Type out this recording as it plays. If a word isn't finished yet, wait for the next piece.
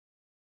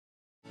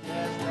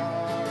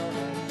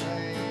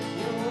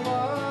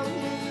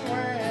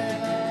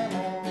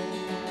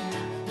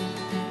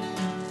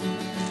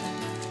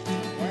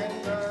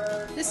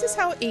This is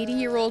how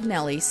 80-year-old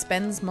Nellie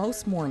spends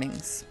most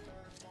mornings.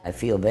 I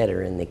feel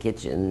better in the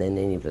kitchen than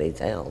any place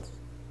else.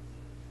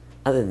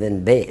 Other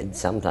than bed,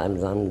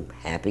 sometimes I'm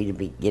happy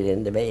to get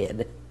into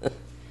bed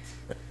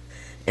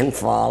and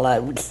fall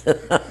out.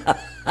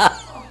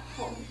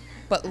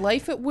 But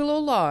life at Willow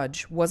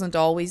Lodge wasn't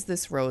always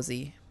this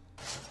rosy.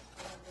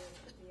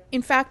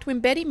 In fact, when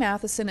Betty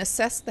Matheson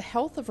assessed the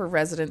health of her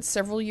residents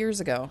several years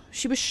ago,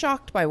 she was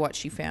shocked by what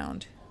she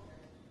found.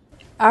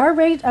 Our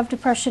rate of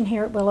depression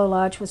here at Willow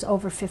Lodge was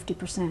over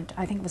 50%.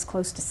 I think it was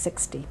close to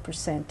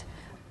 60%.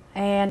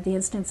 And the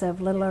instance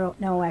of little or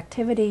no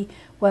activity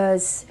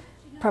was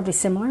probably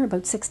similar,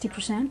 about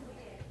 60%.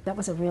 That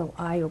was a real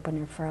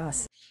eye-opener for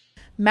us.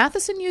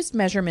 Matheson used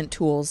measurement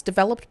tools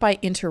developed by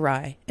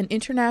interRAI, an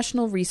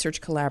international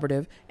research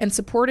collaborative, and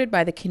supported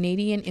by the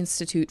Canadian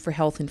Institute for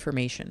Health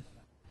Information.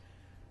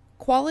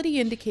 Quality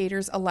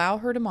indicators allow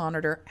her to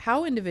monitor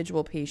how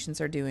individual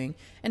patients are doing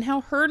and how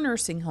her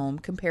nursing home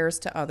compares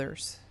to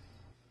others.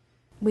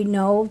 We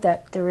know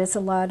that there is a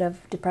lot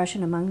of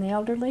depression among the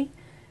elderly,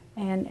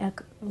 and a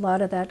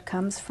lot of that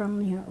comes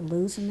from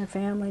losing their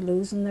family,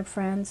 losing their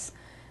friends,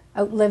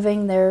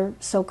 outliving their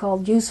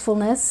so-called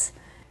usefulness.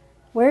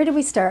 Where do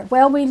we start?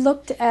 Well, we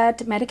looked at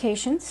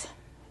medications,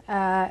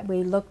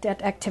 we looked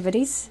at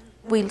activities.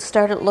 We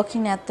started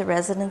looking at the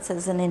residents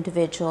as an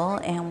individual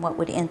and what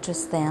would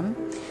interest them.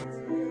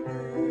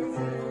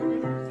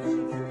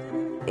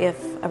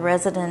 If a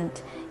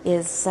resident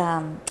is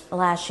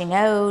lashing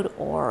out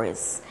or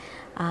is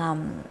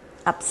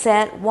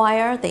upset, why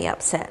are they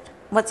upset?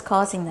 What's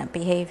causing that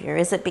behavior?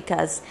 Is it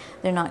because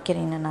they're not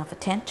getting enough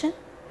attention,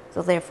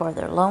 so therefore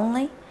they're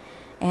lonely?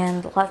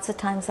 And lots of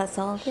times that's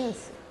all it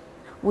is.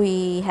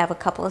 We have a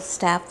couple of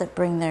staff that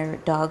bring their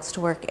dogs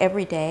to work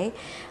every day.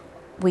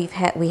 We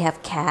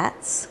have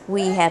cats.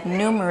 We have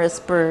numerous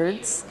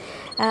birds.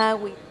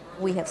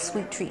 We have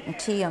sweet treat and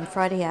tea on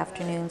Friday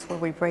afternoons where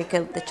we break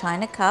out the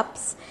china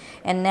cups.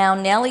 And now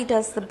Nellie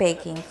does the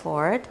baking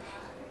for it.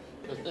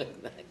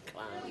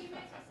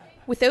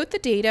 Without the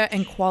data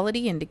and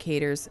quality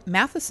indicators,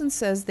 Matheson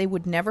says they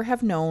would never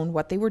have known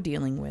what they were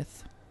dealing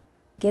with.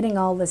 Getting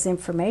all this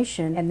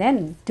information and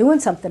then doing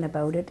something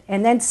about it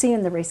and then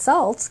seeing the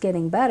results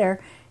getting better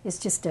is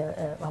just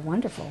a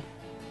wonderful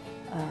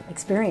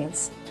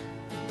experience.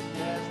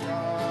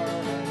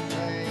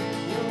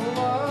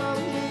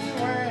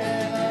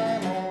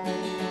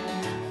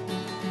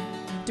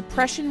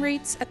 Depression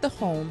rates at the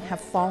home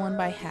have fallen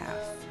by half.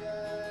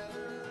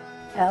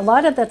 A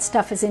lot of that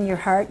stuff is in your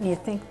heart and you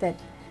think that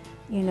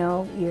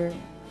you're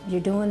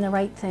doing the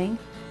right thing,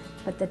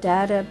 but the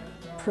data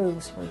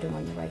proves we're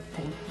doing the right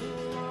thing.